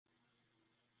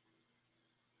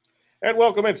And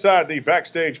welcome inside the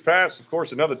Backstage Pass. Of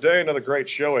course, another day, another great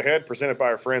show ahead, presented by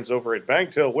our friends over at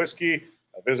Bangtail Whiskey.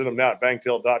 Visit them now at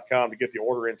bangtail.com to get the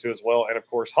order into as well. And of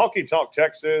course, Honky Tonk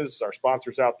Texas, our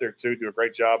sponsors out there too, do a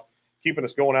great job keeping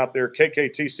us going out there.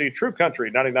 KKTC True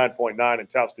Country 99.9 in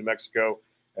Taos, New Mexico,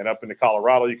 and up into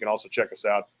Colorado. You can also check us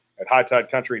out at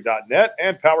hightidecountry.net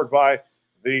and powered by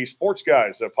the Sports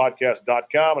Guys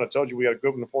podcast.com. And I told you we had a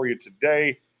good one for you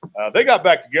today. They got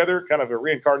back together, kind of a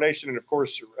reincarnation and, of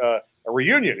course, a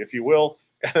reunion, if you will.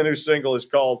 And the new single is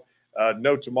called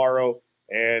No Tomorrow.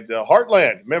 And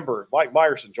Heartland member Mike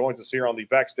Myerson joins us here on the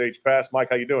Backstage Pass. Mike,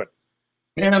 how you doing?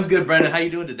 Man, I'm good, Brandon. How you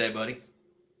doing today, buddy?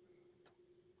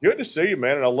 Good to see you,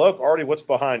 man. And I love already what's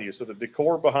behind you. So the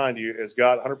decor behind you has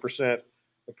got 100%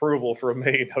 approval from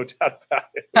me, no doubt about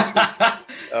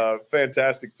it.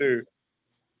 Fantastic, too.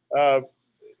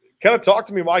 Kind of talk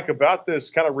to me, Mike, about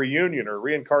this kind of reunion or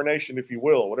reincarnation, if you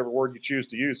will, whatever word you choose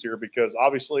to use here, because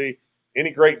obviously any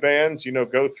great bands,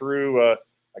 go through,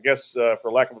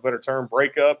 for lack of a better term,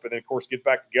 breakup and then, of course, get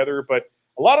back together. But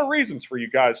a lot of reasons for you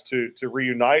guys to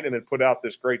reunite and then put out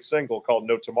this great single called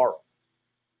No Tomorrow.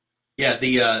 Yeah,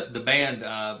 the band,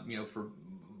 for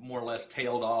more or less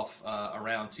tailed off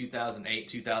around 2008,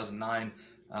 2009,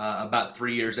 about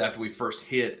 3 years after we first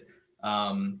hit.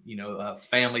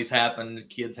 Families happened,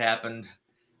 kids happened,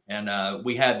 and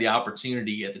we had the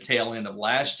opportunity at the tail end of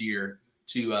last year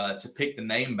to pick the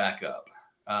name back up.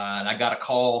 And I got a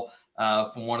call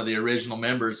from one of the original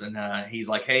members, and he's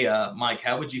like, "Hey, Mike,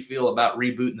 how would you feel about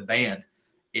rebooting the band?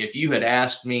 If you had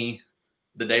asked me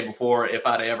the day before if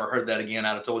I'd ever heard that again,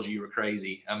 I'd have told you were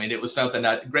crazy." I mean, it was something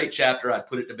great chapter. I'd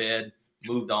put it to bed,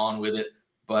 moved on with it.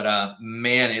 But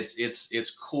man,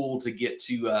 it's cool to get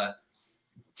some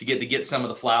of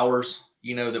the flowers,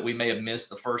 that we may have missed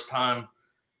the first time,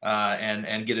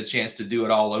 and get a chance to do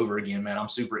it all over again, man. I'm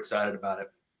super excited about it.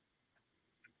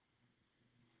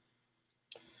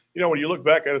 When you look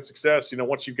back at its success,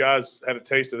 once you guys had a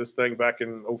taste of this thing back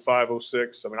in 05,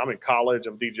 06, I mean, I'm in college,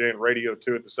 I'm DJing radio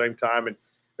too at the same time. And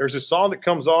there's a song that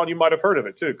comes on, you might have heard of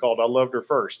it too, called I Loved Her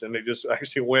First. And it just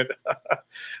actually went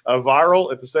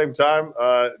viral at the same time.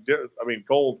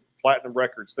 Gold, platinum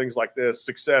records, things like this,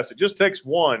 success. It just takes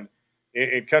one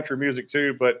in country music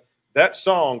too. But that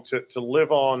song to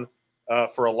live on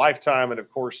for a lifetime. And of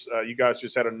course, you guys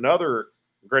just had another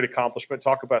great accomplishment.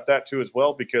 Talk about that too as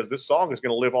well, because this song is going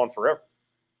to live on forever.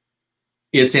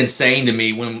 It's insane to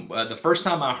me. When the first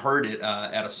time I heard it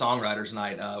at a songwriters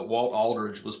night, Walt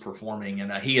Aldridge was performing,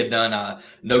 and he had done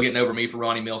No Getting Over Me for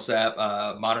Ronnie Millsap,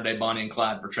 Modern Day Bonnie and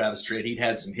Clyde for Travis Tritt. He'd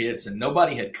had some hits, and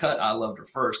nobody had cut I Loved Her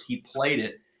First. He played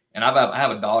it, and I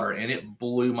have a daughter, and it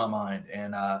blew my mind.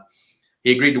 And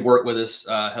he agreed to work with us,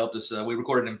 helped us. We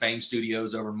recorded in Fame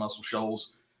Studios over in Muscle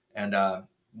Shoals, and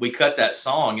we cut that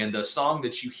song. And the song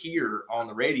that you hear on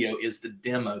the radio is the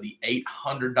demo, the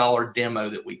 $800 demo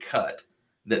that we cut,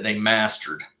 that they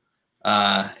mastered,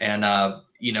 and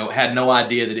had no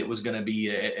idea that it was going to be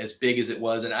as big as it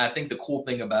was. And I think the cool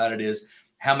thing about it is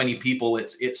how many people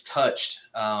it's touched.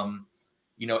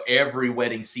 Every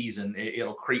wedding season,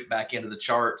 it'll creep back into the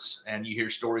charts, and you hear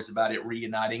stories about it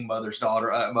reuniting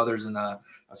daughters and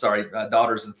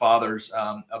fathers,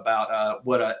 about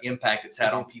what an impact it's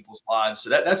had on people's lives. So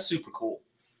that's super cool.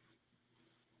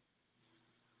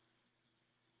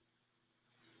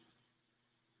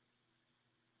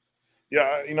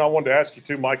 Yeah, I wanted to ask you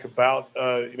too, Mike, about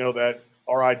that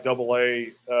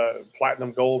RIAA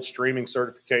platinum gold streaming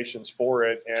certifications for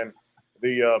it, and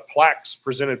the plaques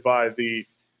presented by the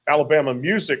Alabama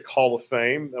Music Hall of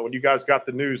Fame. When you guys got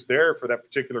the news there for that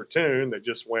particular tune that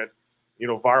just went,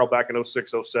 viral back in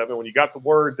 06, 07, when you got the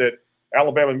word that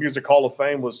Alabama Music Hall of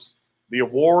Fame was the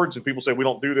awards, and people say we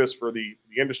don't do this for the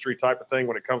industry type of thing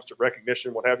when it comes to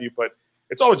recognition, what have you, but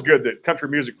it's always good that country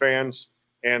music fans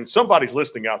and somebody's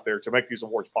listening out there to make these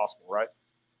awards possible, right?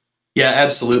 Yeah,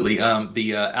 absolutely.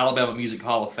 The Alabama Music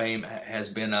Hall of Fame has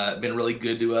been really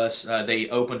good to us. They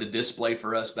opened a display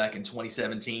for us back in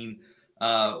 2017.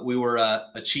 We were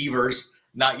achievers,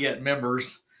 not yet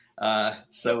members.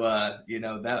 So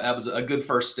that was a good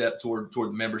first step toward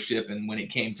the membership. And when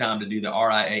it came time to do the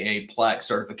RIAA plaque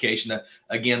certification,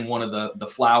 again, one of the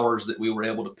flowers that we were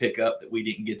able to pick up that we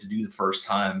didn't get to do the first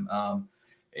time.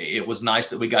 It was nice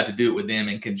that we got to do it with them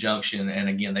in conjunction. And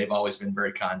again, they've always been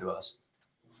very kind to us.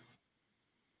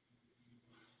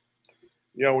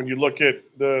 When you look at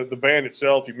the band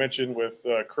itself, you mentioned with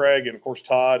Craig and, of course,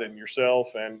 Todd and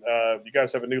yourself, and you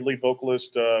guys have a new lead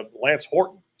vocalist, Lance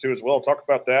Horton, too, as well. Talk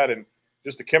about that and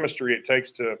just the chemistry it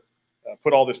takes to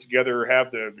put all this together,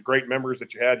 have the great members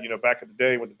that you had, back in the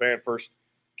day when the band first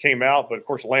came out. But, of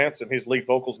course, Lance and his lead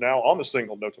vocals now on the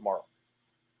single No Tomorrow.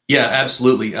 Yeah,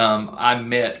 absolutely. I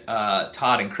met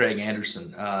Todd and Craig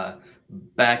Anderson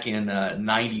back in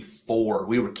 '94.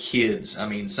 We were kids. I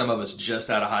mean, some of us just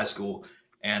out of high school,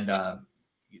 and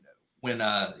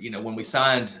you know, when we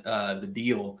signed the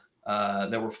deal,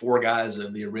 there were four guys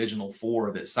of the original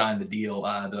four that signed the deal.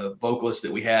 The vocalist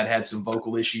that we had some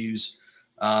vocal issues.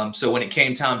 So when it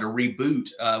came time to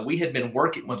reboot, we had been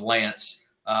working with Lance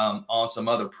on some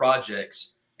other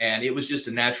projects, and it was just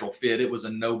a natural fit. It was a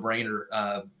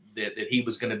no-brainer that he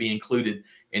was going to be included,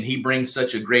 and he brings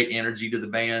such a great energy to the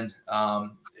band.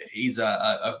 He's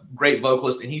a great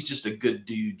vocalist, and he's just a good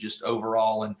dude just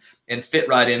overall, and fit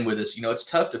right in with us. You know, it's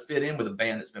tough to fit in with a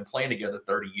band that's been playing together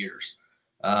 30 years.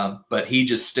 But he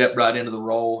just stepped right into the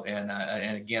role, and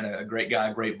again, a great guy,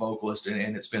 a great vocalist,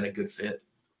 and it's been a good fit.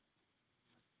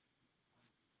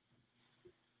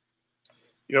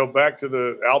 You know, back to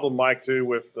the album, Mike, too,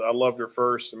 with I Loved Her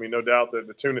First. I mean, no doubt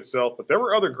the tune itself, but there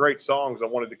were other great songs I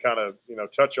wanted to kind of,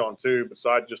 touch on, too,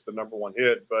 besides just the number one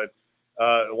hit. But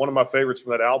one of my favorites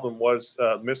from that album was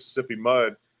Mississippi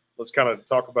Mud. Let's kind of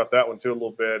talk about that one, too, a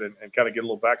little bit and kind of get a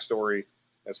little backstory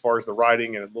as far as the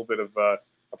writing and a little bit of I'm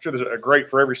sure there's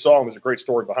for every song, there's a great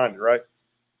story behind it, right?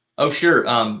 Oh, sure.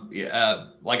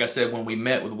 Like I said, when we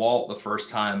met with Walt the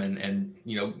first time and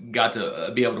got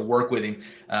to be able to work with him,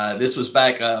 this was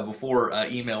back before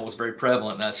email was very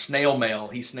prevalent. Snail mail.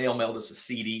 He snail mailed us a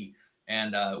CD,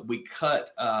 and we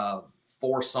cut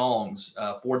four songs,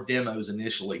 four demos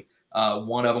initially.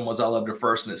 One of them was I Loved Her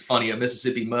First, and it's funny.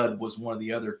 Mississippi Mud was one of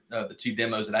the two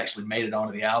demos that actually made it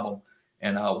onto the album,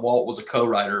 and Walt was a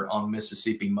co-writer on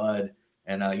Mississippi Mud.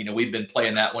 And we've been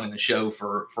playing that one in the show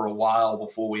for a while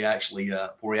before we actually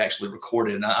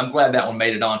recorded. And I'm glad that one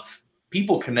made it on.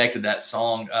 People connected that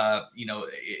song.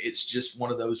 It's just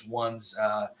one of those ones.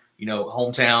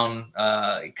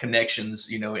 Hometown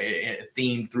connections.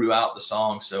 Themed throughout the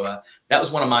song. So that was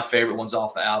one of my favorite ones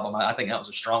off the album. I think that was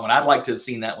a strong one. I'd like to have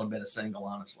seen that one been a single,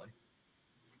 honestly.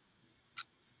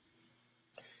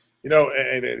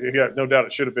 And you got no doubt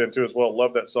it should have been too as well.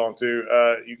 Love that song too.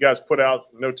 You guys put out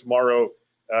No Tomorrow,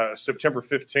 September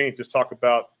 15th. Just talk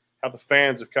about how the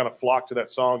fans have kind of flocked to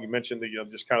that song. You mentioned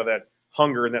just kind of that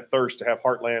hunger and that thirst to have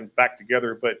Heartland back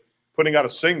together, but putting out a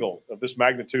single of this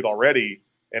magnitude already,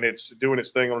 and it's doing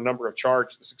its thing on a number of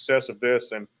charts. The success of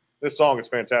this song is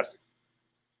fantastic.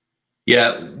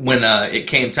 Yeah, when it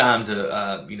came time to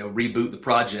reboot the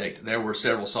project, there were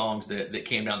several songs that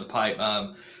came down the pipe.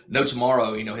 No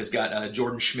Tomorrow, has got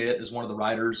Jordan Schmidt as one of the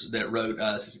writers that wrote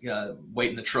 "Wait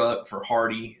in the Truck" for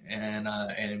Hardy,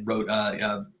 and wrote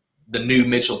the new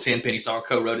Mitchell Tenpenny song,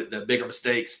 co-wrote it, "The Bigger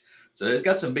Mistakes." So it's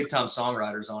got some big time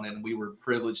songwriters on it, and we were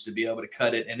privileged to be able to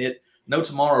cut it. And No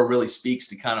Tomorrow really speaks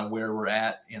to kind of where we're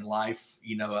at in life.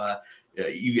 You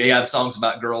have songs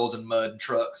about girls and mud and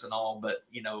trucks and all, but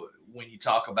when you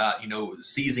talk about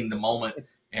seizing the moment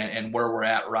and where we're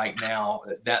at right now,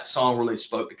 that song really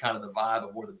spoke to kind of the vibe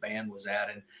of where the band was at.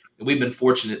 And we've been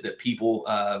fortunate that people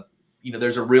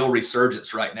there's a real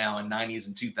resurgence right now in 90s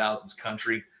and 2000s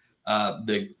country.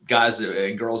 The guys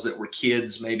and girls that were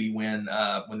kids maybe when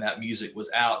that music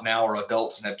was out now are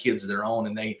adults and have kids of their own,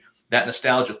 and that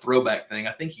nostalgia throwback thing,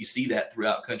 I think you see that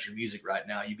throughout country music right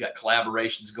now. You've got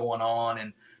collaborations going on,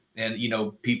 and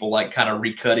people like kind of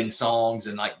recutting songs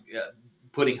and like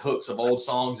putting hooks of old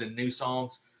songs and new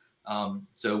songs.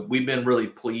 So we've been really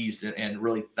pleased and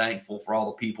really thankful for all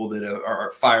the people that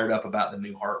are fired up about the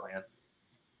new Heartland.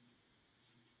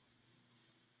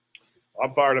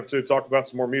 I'm fired up to talk about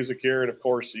some more music here. And of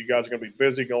course, you guys are going to be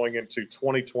busy going into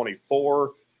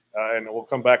 2024. And we'll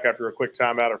come back after a quick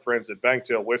timeout. Our friends at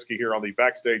Banktail Whiskey here on the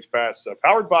Backstage Pass,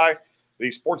 powered by the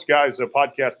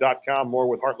sportsguyspodcast.com. More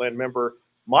with Heartland member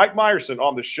Mike Myerson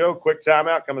on the show. Quick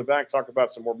timeout, coming back, talk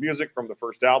about some more music from the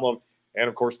first album. And,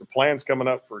 of course, the plans coming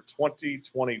up for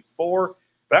 2024.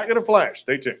 Back in a flash.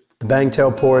 Stay tuned. The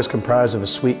Bangtail Pour is comprised of a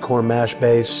sweet corn mash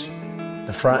base.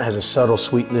 The front has a subtle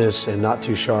sweetness and not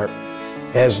too sharp.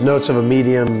 It has notes of a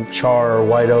medium char or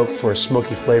white oak for a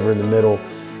smoky flavor in the middle.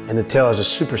 And the tail has a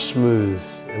super smooth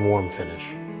and warm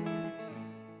finish.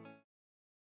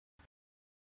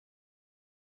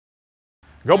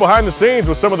 Go behind the scenes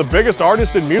with some of the biggest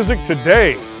artists in music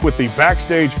today with the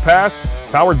Backstage Pass,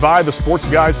 powered by the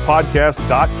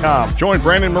sportsguyspodcast.com. Join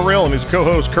Brandon Morrill and his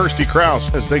co-host Kirsty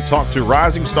Krause as they talk to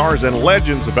rising stars and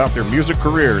legends about their music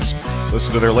careers.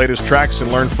 Listen to their latest tracks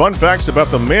and learn fun facts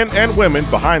about the men and women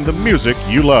behind the music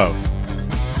you love.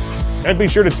 And be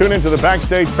sure to tune into the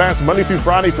Backstage Pass Monday through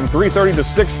Friday from 3:30 to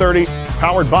 6:30,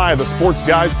 powered by the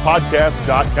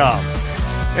sportsguyspodcast.com.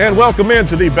 And welcome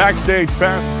into the Backstage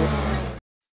Pass.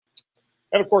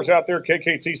 And of course, out there,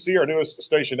 KKTC, our newest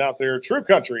station out there, True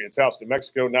Country in Taos, New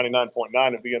Mexico, 99.9,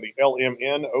 and via the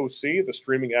LMNOC, the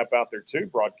streaming app out there too,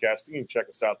 broadcasting. And check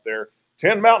us out there,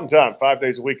 10 Mountain Time, 5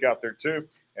 days a week out there too.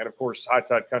 And of course,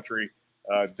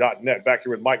 HighTideCountry.net. Back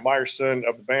here with Mike Myerson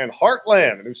of the band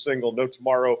Heartland, a new single, No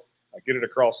Tomorrow. Get it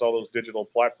across all those digital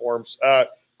platforms. I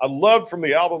loved from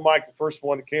the album, Mike, the first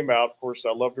one that came out. Of course,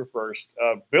 I loved her first.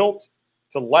 Built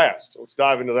to Last. Let's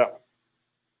dive into that one.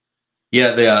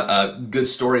 Yeah, the good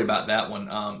story about that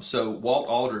one. So Walt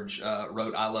Aldridge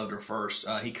wrote "I Loved Her First."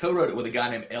 He co-wrote it with a guy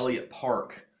named Elliot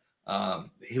Park,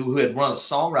 who had run a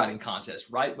songwriting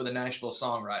contest right with a Nashville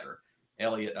songwriter.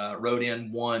 Elliot wrote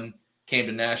in, won, came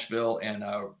to Nashville, and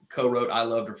co-wrote "I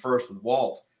Loved Her First" with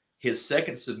Walt. His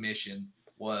second submission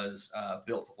was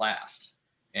 "Built to Last,"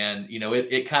 and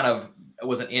it kind of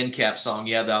was an end cap song.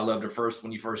 Yeah, the "I Loved Her First"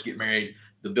 when you first get married.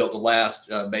 The "Built to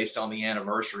Last" based on the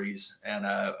anniversaries. And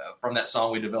from that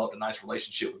song, we developed a nice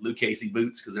relationship with Lou Casey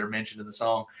Boots because they're mentioned in the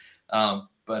song. But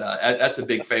that's a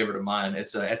big favorite of mine.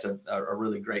 It's a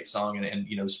really great song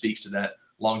and speaks to that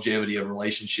longevity of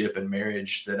relationship and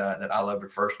marriage that "I Loved Her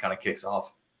First" kind of kicks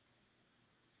off.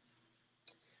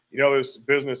 This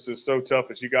business is so tough,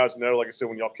 as you guys know. Like I said,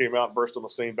 when y'all came out and burst on the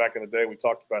scene back in the day, we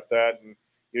talked about that. And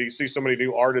you see so many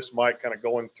new artists, Mike, kind of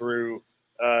going through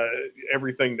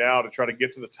everything now to try to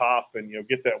get to the top and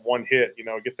get that one hit,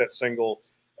 get that single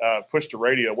push to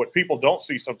radio. What people don't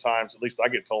see sometimes, at least I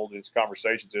get told in these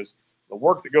conversations, is the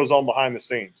work that goes on behind the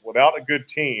scenes. Without a good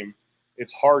team,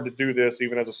 it's hard to do this,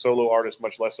 even as a solo artist,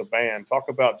 much less a band. Talk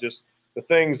about just the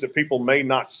things that people may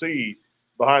not see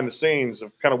behind the scenes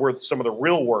of kind of where some of the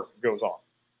real work goes on.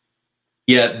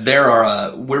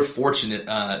 Yeah, we're fortunate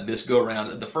this go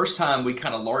around. The first time we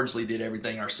kind of largely did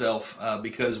everything ourselves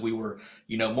because we were,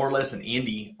 more or less an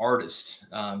indie artist.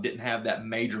 Didn't have that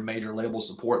major label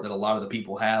support that a lot of the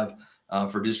people have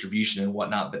for distribution and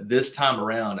whatnot. But this time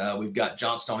around, we've got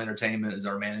Johnstone Entertainment as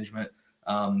our management.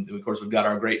 Of course, we've got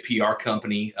our great PR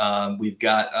company. We've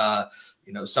got,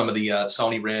 some of the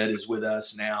Sony Red is with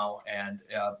us now, and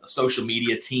a social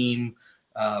media team.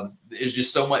 There's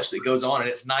just so much that goes on, and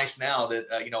it's nice now that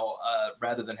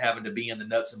rather than having to be in the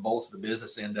nuts and bolts of the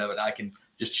business end of it, I can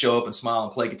just show up and smile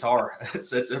and play guitar.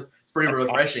 It's pretty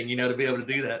refreshing, to be able to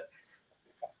do that.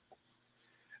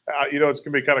 It's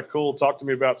gonna be kind of cool. Talk to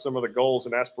me about some of the goals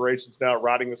and aspirations now,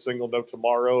 writing the single "No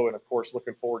Tomorrow," and of course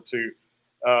looking forward to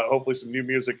hopefully some new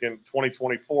music in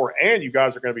 2024. And you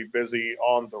guys are going to be busy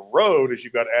on the road as you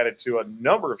got added to a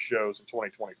number of shows in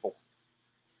 2024.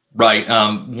 Right.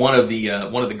 One of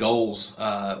the goals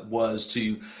was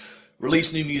to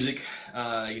release new music,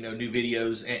 new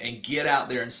videos, and get out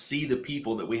there and see the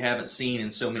people that we haven't seen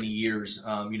in so many years.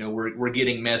 We're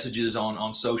getting messages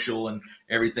on social and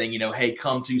everything. Hey,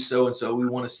 come to so and so. We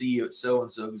want to see you at so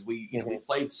and so because we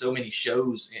played so many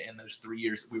shows in those 3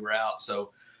 years that we were out.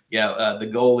 So yeah, the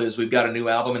goal is we've got a new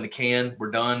album in the can.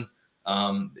 We're done.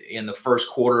 In the first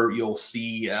quarter, you'll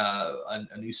see a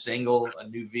new single, a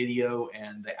new video,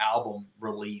 and the album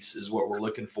release is what we're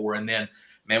looking for. And then,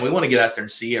 man, we want to get out there and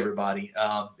see everybody.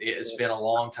 It's been a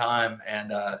long time, and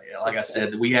like I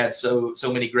said, we had so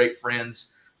many great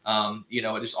friends,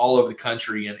 just all over the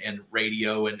country and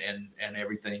radio and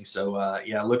everything. So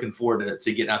yeah, looking forward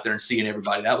to getting out there and seeing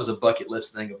everybody. That was a bucket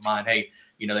list thing of mine. Hey,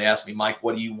 they asked me, Mike,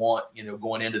 what do you want?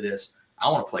 Going into this. I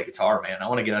want to play guitar, man. I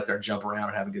want to get out there and jump around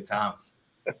and have a good time.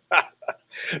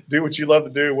 Do what you love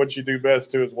to do, what you do best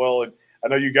too, as well. And I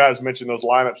know you guys mentioned those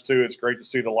lineups too. It's great to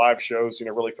see the live shows,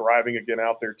 really thriving again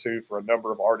out there too for a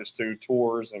number of artists too,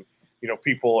 tours and,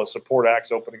 people as support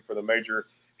acts opening for the major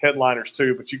headliners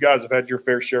too. But you guys have had your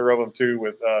fair share of them too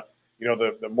with,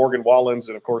 the Morgan Wallens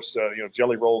and of course,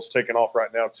 Jelly Roll's taking off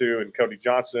right now too. And Cody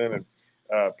Johnson and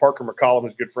Parker McCollum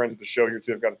is good friends of the show here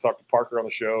too. I've got to talk to Parker on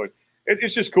the show. And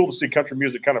it's just cool to see country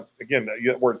music kind of, again,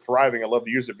 that word thriving. I love to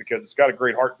use it because it's got a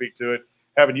great heartbeat to it.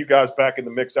 Having you guys back in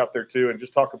the mix out there too, and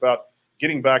just talk about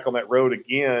getting back on that road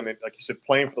again. And like you said,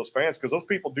 playing for those fans, because those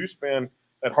people do spend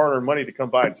that hard-earned money to come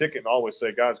buy a ticket and always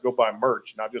say, guys, go buy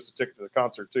merch, not just a ticket to the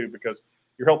concert too, because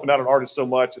you're helping out an artist so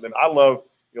much. And then I love,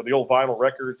 the old vinyl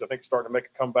records, I think starting to make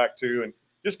a comeback too. And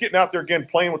just getting out there again,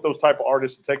 playing with those type of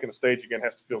artists and taking the stage again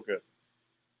has to feel good.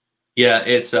 Yeah,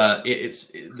 it's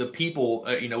the people,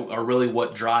 are really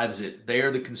what drives it.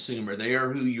 They're the consumer. They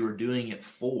are who you're doing it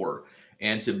for.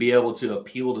 And to be able to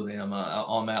appeal to them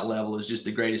on that level is just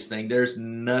the greatest thing. There's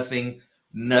nothing,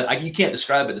 you can't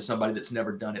describe it to somebody that's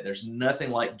never done it. There's nothing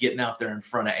like getting out there in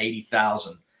front of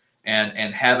 80,000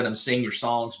 and having them sing your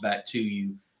songs back to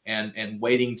you and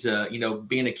waiting to, you know,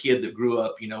 being a kid that grew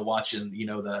up, you know, watching, you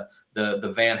know,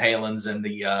 the Van Halens and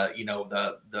the you know,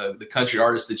 the country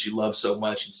artists that you love so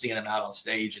much, and seeing them out on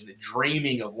stage and the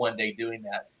dreaming of one day doing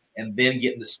that, and then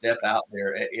getting to step out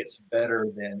there. It's better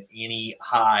than any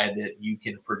high that you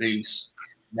can produce,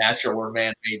 natural or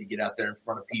man-made, to get out there in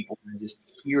front of people and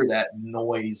just hear that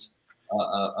noise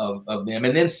of them,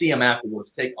 and then see them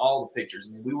afterwards. Take all the pictures.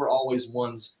 I mean, we were always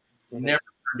ones, never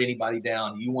turned anybody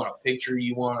down. You want a picture?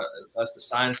 You want us to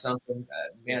sign something?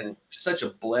 Man, it's such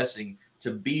a blessing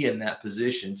to be in that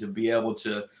position, to be able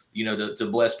to, you know, to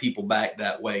bless people back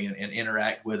that way and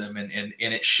interact with them, and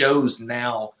it shows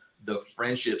now, the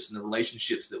friendships and the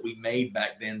relationships that we made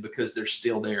back then, because they're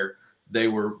still there. They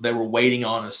were waiting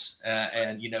on us,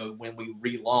 and you know, when we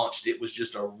relaunched, it was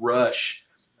just a rush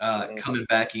coming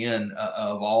back in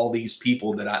of all these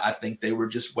people that I think they were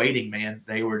just waiting, man.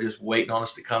 They were just waiting on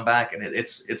us to come back, and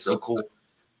it's so cool.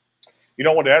 You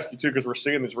know, I wanted to ask you too, because we're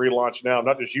seeing this relaunch now,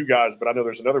 not just you guys, but I know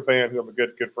there's another band who I'm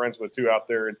good friends with too out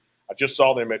there, and I just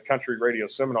saw them at Country Radio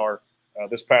Seminar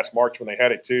this past March when they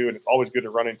had it too, and it's always good to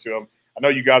run into them. I know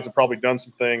you guys have probably done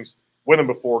some things with them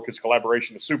before, because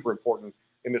collaboration is super important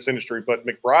in this industry. But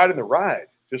McBride and the Ride,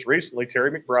 just recently,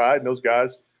 Terry McBride and those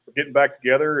guys were getting back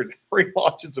together and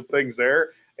relaunching some things there.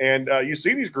 And you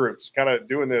see these groups kind of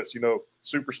doing this, you know,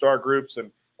 superstar groups,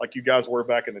 and like you guys were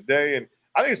back in the day. And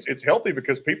I think it's healthy,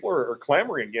 because people are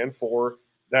clamoring again for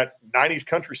that 90s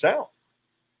country sound.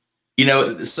 You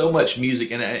know, so much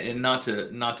music, and not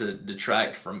to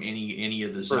detract from any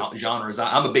of the genres.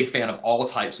 I'm a big fan of all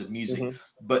types of music,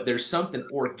 but there's something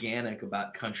organic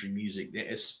about country music,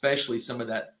 especially some of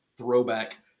that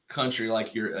throwback country,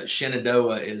 like your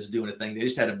Shenandoah is doing a thing. They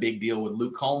just had a big deal with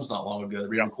Luke Combs not long ago. They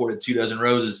re-recorded 2 Dozen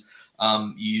Roses.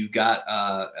 You've got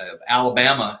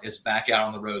Alabama is back out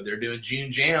on the road. They're doing June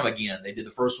Jam again. They did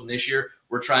the first one this year.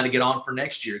 We're trying to get on for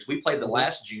next year. We played the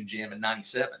last June Jam in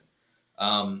 '97.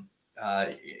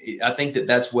 I think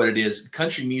that's what it is.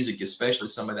 Country music, especially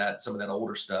some of that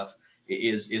older stuff,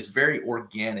 is very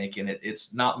organic, and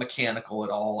it's not mechanical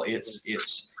at all.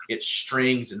 It's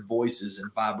strings and voices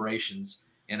and vibrations,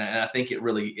 and I think it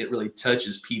really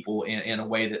touches people in a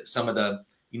way that some of the,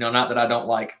 you know, not that I don't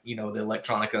like, you know, the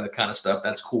electronica kind of stuff.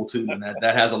 That's cool too, and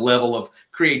that has a level of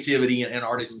creativity and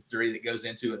artistry that goes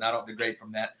into it, and I don't degrade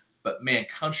from that. But man,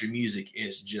 country music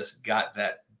is just got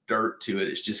that dirt to it.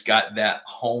 It's just got that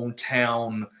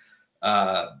hometown,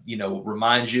 you know,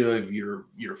 reminds you of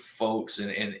your folks,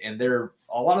 and they're,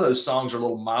 a lot of those songs are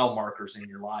little mile markers in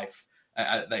your life.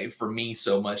 For me,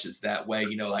 so much it's that way.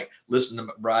 You know, like listening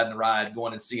to McBride and the Ride,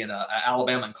 going and seeing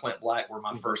Alabama and Clint Black were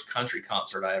my first country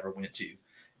concert I ever went to,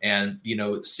 and you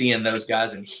know, seeing those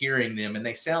guys and hearing them, and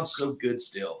they sound so good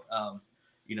still.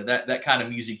 You know, that kind of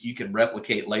music you can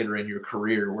replicate later in your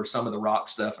career, where some of the rock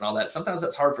stuff and all that, sometimes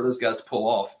that's hard for those guys to pull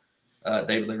off,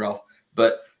 David Lee Roth.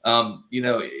 But, you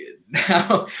know,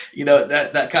 now, you know,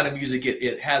 that kind of music,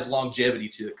 it has longevity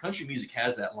to it. Country music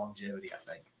has that longevity, I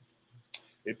think.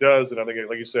 It does. And I think,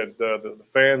 like you said, the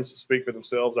fans speak for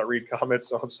themselves. I read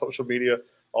comments on social media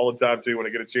all the time, too, when I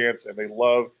get a chance, and they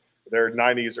love their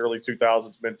 90s, early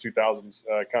 2000s, mid-2000s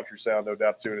country sound, no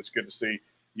doubt, too. And it's good to see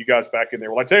you guys back in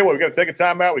there. Well, I tell you what, we got to take a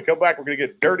time out. We come back, we're going to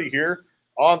get dirty here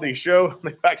on the show.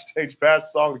 The Backstage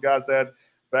Pass song the guys had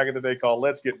back in the day called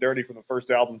Let's Get Dirty from the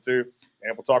first album, too.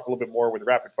 And we'll talk a little bit more with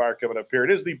Rapid Fire coming up here.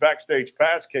 It is the Backstage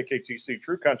Pass, KKTC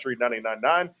True Country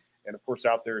 99.9. And, of course,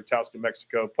 out there in Taos, New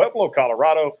Mexico, Pueblo,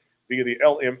 Colorado, via the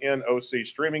LMNOC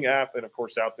streaming app. And, of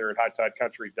course, out there at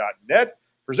hightidecountry.net.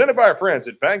 Presented by our friends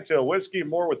at Bangtail Whiskey.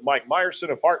 More with Mike Myerson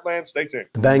of Heartland. Stay tuned.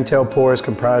 The Bangtail pour is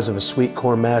comprised of a sweet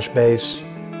corn mash base.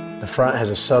 The front has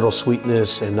a subtle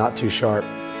sweetness and not too sharp.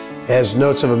 It has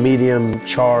notes of a medium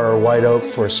char or white oak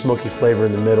for a smoky flavor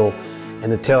in the middle,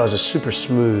 and the tail has a super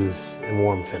smooth and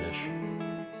warm finish.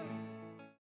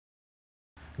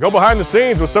 Go behind the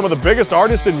scenes with some of the biggest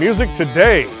artists in music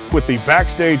today with the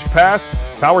Backstage Pass,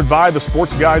 powered by the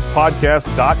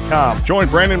SportsGuysPodcast.com. Join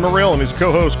Brandon Morrill and his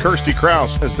co-host Kirsty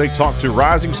Krause as they talk to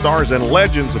rising stars and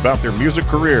legends about their music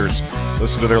careers.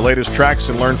 Listen to their latest tracks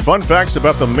and learn fun facts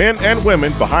about the men and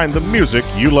women behind the music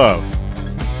you love.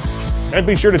 And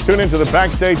be sure to tune into the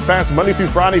Backstage Pass Monday through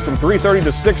Friday from 3:30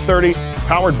 to 6:30,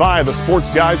 powered by the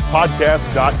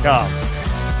SportsGuysPodcast.com.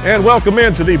 And welcome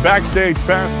into the Backstage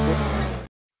Pass.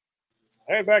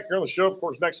 Hey, back here on the show, of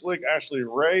course, next week, Ashley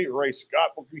Ray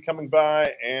Scott will be coming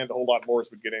by, and a whole lot more as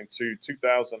we get into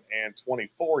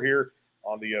 2024 here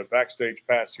on the Backstage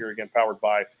Pass here, again, powered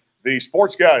by the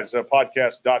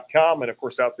SportsGuysPodcast.com, and, of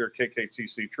course, out there,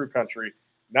 KKTC True Country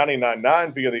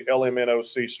 99.9 via the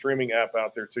LMNOC streaming app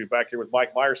out there, too. Back here with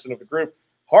Mike Myerson of the group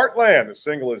Heartland. The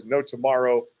single is No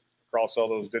Tomorrow. Of across all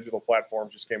those digital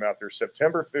platforms. Just came out there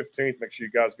September 15th. Make sure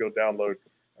you guys go download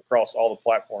across all the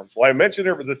platforms. Well, I mentioned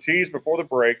there was the tease before the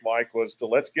break, Mike, was to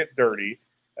Let's Get Dirty.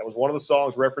 That was one of the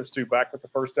songs referenced to back with the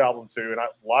first album, too. And a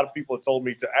lot of people have told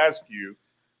me to ask you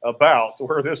about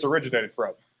where this originated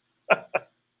from.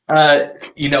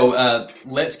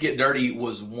 Let's Get Dirty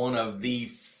was one of the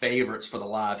favorites for the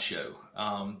live show.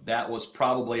 That was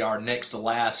probably our next to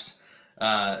last,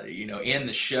 in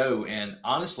the show. And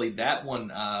honestly, that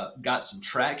one got some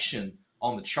traction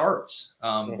on the charts.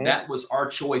 That was our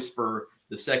choice for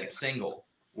the second single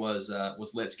was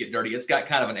Let's Get Dirty. It's got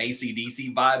kind of an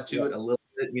AC/DC vibe to it a little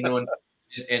bit,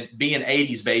 and being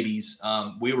 80s babies,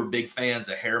 we were big fans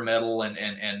of hair metal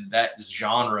and that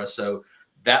genre. So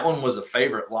that one was a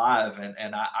favorite live,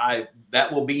 and I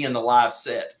that will be in the live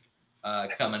set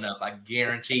coming up. I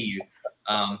guarantee you.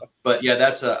 But yeah,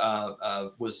 that's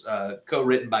was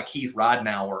co-written by Keith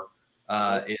Ridenauer.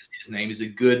 Is his name. He's a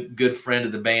good friend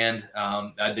of the band.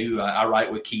 I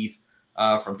write with Keith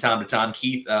from time to time.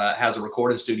 Keith has a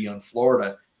recording studio in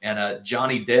Florida, and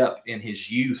Johnny Depp in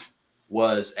his youth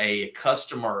was a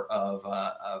customer of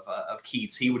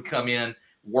Keith's. He would come in,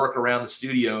 work around the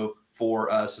studio for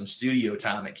some studio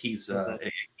time at Keith's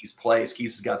place.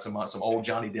 Keith's has got some old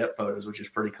Johnny Depp photos, which is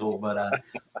pretty cool. But I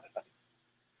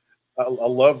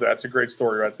love that. It's a great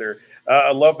story right there.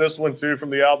 I love this one too from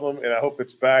the album, and I hope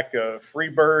it's back. Free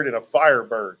Bird and a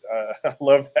Firebird. I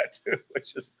love that too.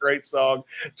 It's just a great song.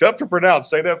 Tough to pronounce.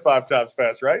 Say that 5 times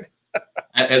fast, right?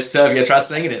 It's tough. Yeah, try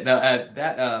singing it.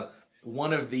 Now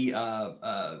one of the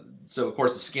so of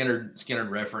course the Skynyrd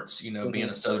reference, being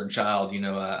a Southern child,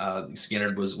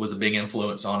 Skynyrd was a big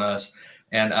influence on us.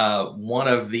 And one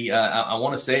of the I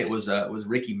want to say it was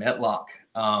Ricky Metlock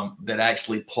that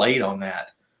actually played on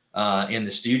that in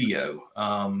the studio.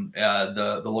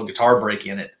 The little guitar break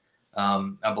in it.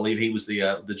 I believe he was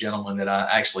the gentleman that I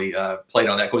actually played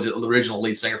on that, because the original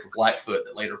lead singer for Blackfoot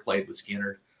that later played with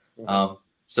Skynyrd.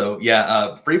 So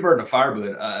yeah, Freebird and a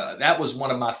Firebird, that was one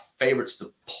of my favorites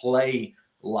to play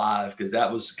live, because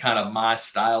that was kind of my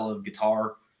style of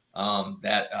guitar.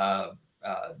 That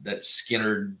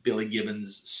Skynyrd, Billy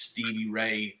Gibbons, Stevie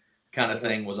Ray kind of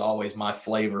thing was always my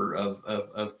flavor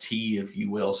of tea, if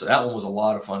you will. So that one was a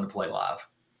lot of fun to play live.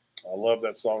 I love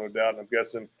that song, no doubt. And I'm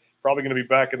guessing probably going to be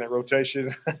back in that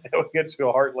rotation. We get to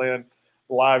a Heartland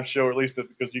live show, or at least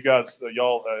because you guys,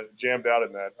 y'all jammed out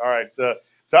in that. All right.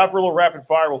 Time for a little rapid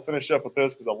fire. We'll finish up with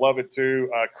this because I love it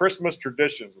too. Christmas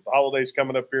traditions. With the holidays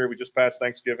coming up here, we just passed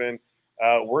Thanksgiving.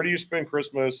 Where do you spend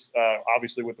Christmas?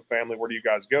 Obviously with the family. Where do you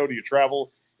guys go? Do you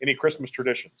travel? Any Christmas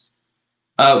traditions?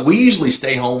 We usually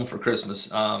stay home for Christmas.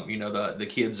 The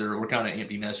kids we're kind of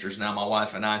empty nesters now, my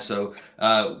wife and I. So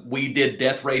we did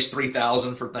Death Race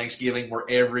 3000 for Thanksgiving, where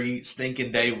every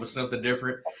stinking day was something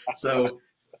different. So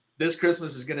this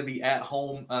Christmas is going to be at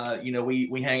home.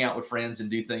 We hang out with friends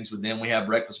and do things with them. We have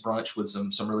breakfast brunch with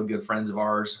some really good friends of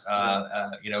ours,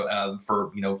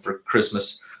 for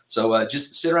Christmas. So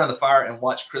just sit around the fire and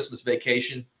watch Christmas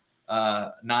Vacation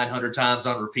 900 times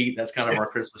on repeat. That's kind of our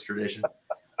Christmas tradition.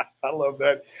 I love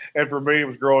that. And for me, it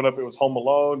was growing up, it was Home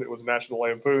Alone, it was National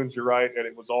Lampoons, you're right, and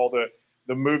it was all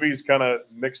the movies kind of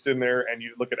mixed in there. And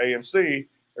you look at AMC,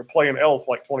 they're playing Elf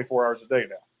like 24 hours a day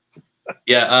now.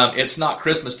 Yeah, it's not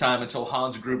Christmas time until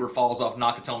Hans Gruber falls off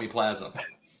Nakatomi Plaza.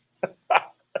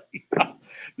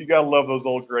 You got to love those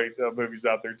old great movies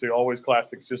out there, too. Always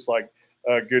classics, just like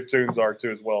good tunes are, too,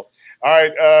 as well. All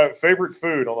right, favorite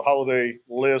food on the holiday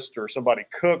list, or somebody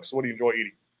cooks, what do you enjoy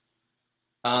eating?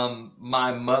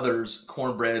 My mother's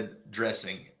cornbread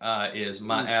dressing is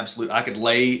my absolute. I could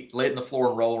lay it in the floor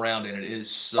and roll around in it. It is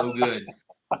so good.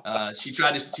 She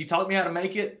taught me how to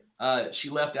make it. She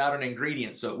left out an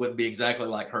ingredient so it wouldn't be exactly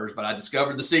like hers, but I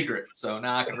discovered the secret. So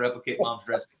now I can replicate Mom's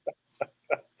dressing.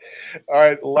 All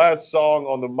right, the last song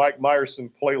on the Mike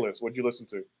Myerson playlist. What'd you listen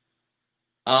to?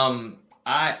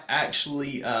 I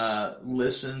actually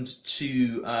listened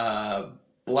to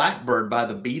Blackbird by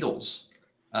the Beatles.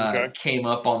 Came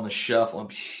up on the shuffle. I'm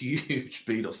a huge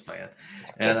Beatles fan,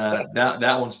 and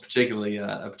that one's particularly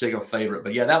a particular favorite.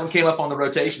 But yeah, that one came up on the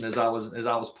rotation as I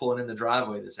was pulling in the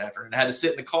driveway this afternoon. I had to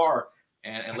sit in the car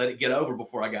and let it get over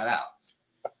before I got out.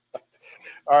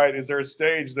 All right, is there a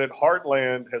stage that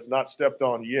Heartland has not stepped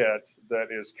on yet that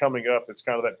is coming up? That's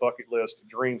kind of that bucket list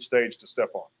dream stage to step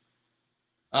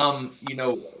on.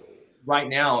 Right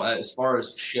now, as far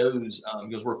as shows,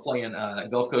 because we're playing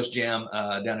Gulf Coast Jam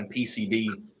down in PCB,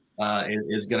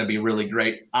 is going to be really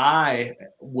great. I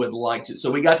would like to.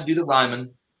 So we got to do the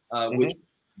Ryman, which is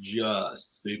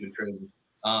just stupid crazy.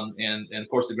 And of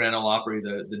course the Grand Ole Opry,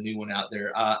 the new one out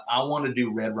there. I want to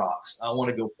do Red Rocks. I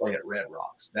want to go play at Red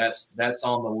Rocks. That's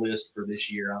on the list for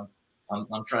this year.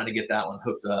 I'm trying to get that one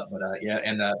hooked up. But yeah,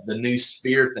 and the new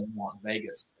Sphere thing out in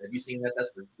Vegas. Have you seen that?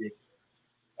 That's ridiculous.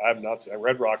 I have not seen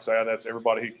Red Rocks. That's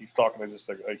everybody who keeps talking. There's just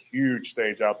a huge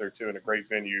stage out there too, and a great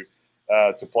venue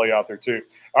to play out there too.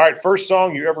 All right, first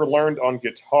song you ever learned on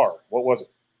guitar. What was it?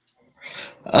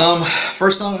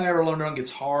 First song I ever learned on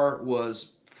guitar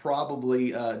was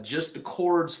probably just the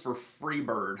chords for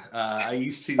Freebird. I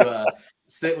used to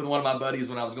sit with one of my buddies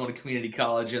when I was going to community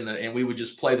college, and we would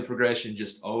just play the progression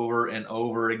just over and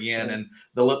over again. And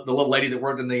the little lady that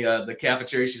worked in the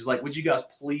cafeteria, she's like, "Would you guys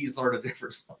please learn a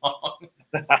different song?"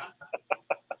 I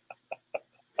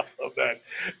love that.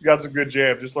 You got some good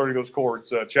jams. Just learning those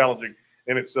chords, challenging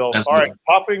in itself. Absolutely. All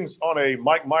right, toppings on a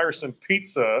Mike Myerson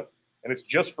pizza, and it's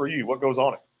just for you. What goes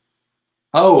on it?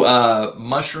 Oh,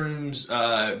 mushrooms,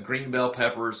 green bell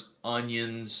peppers,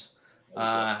 onions,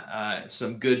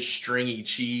 some good stringy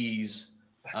cheese,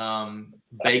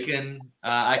 bacon.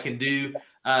 I can do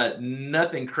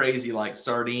nothing crazy like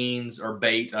sardines or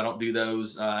bait. I don't do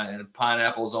those. And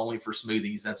pineapples only for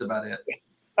smoothies. That's about it.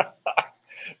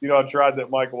 You know, I tried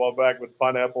that, Mike, a while back with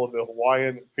pineapple and the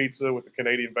Hawaiian pizza with the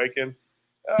Canadian bacon.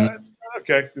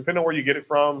 Okay, depending on where you get it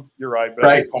from, you're right. But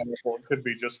Right. Pineapple could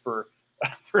be just for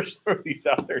smoothies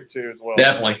out there too as well.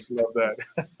 Definitely. Love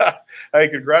that. Hey,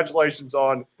 congratulations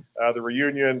on the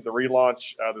reunion, the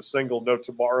relaunch, the single No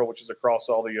Tomorrow, which is across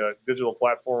all the digital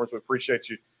platforms. We appreciate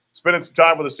you spending some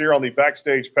time with us here on the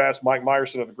Backstage Pass. Mike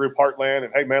Myerson of the group Heartland.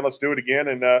 And hey, man, let's do it again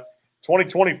in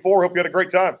 2024. Hope you had a great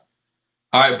time.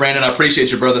 All right, Brandon, I appreciate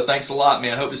you, brother. Thanks a lot,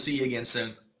 man. Hope to see you again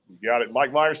soon. You got it.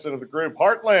 Mike Myerson of the group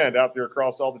Heartland out there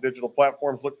across all the digital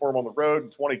platforms. Look for him on the road in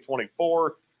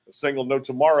 2024. The single No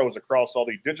Tomorrow is across all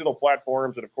the digital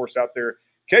platforms. And, of course, out there,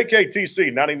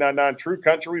 KKTC 99.9 True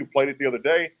Country. We played it the other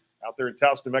day out there in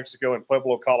Taos, New Mexico, and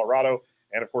Pueblo, Colorado.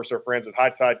 And, of course, our friends at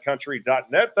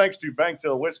HighTideCountry.net. Thanks to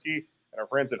Bangtail Whiskey and our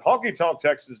friends at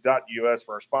HonkyTonkTexas.us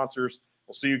for our sponsors.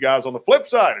 We'll see you guys on the flip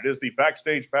side. It is the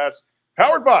Backstage Pass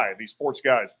powered by the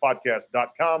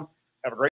SportsGuysPodcast.com. Have a great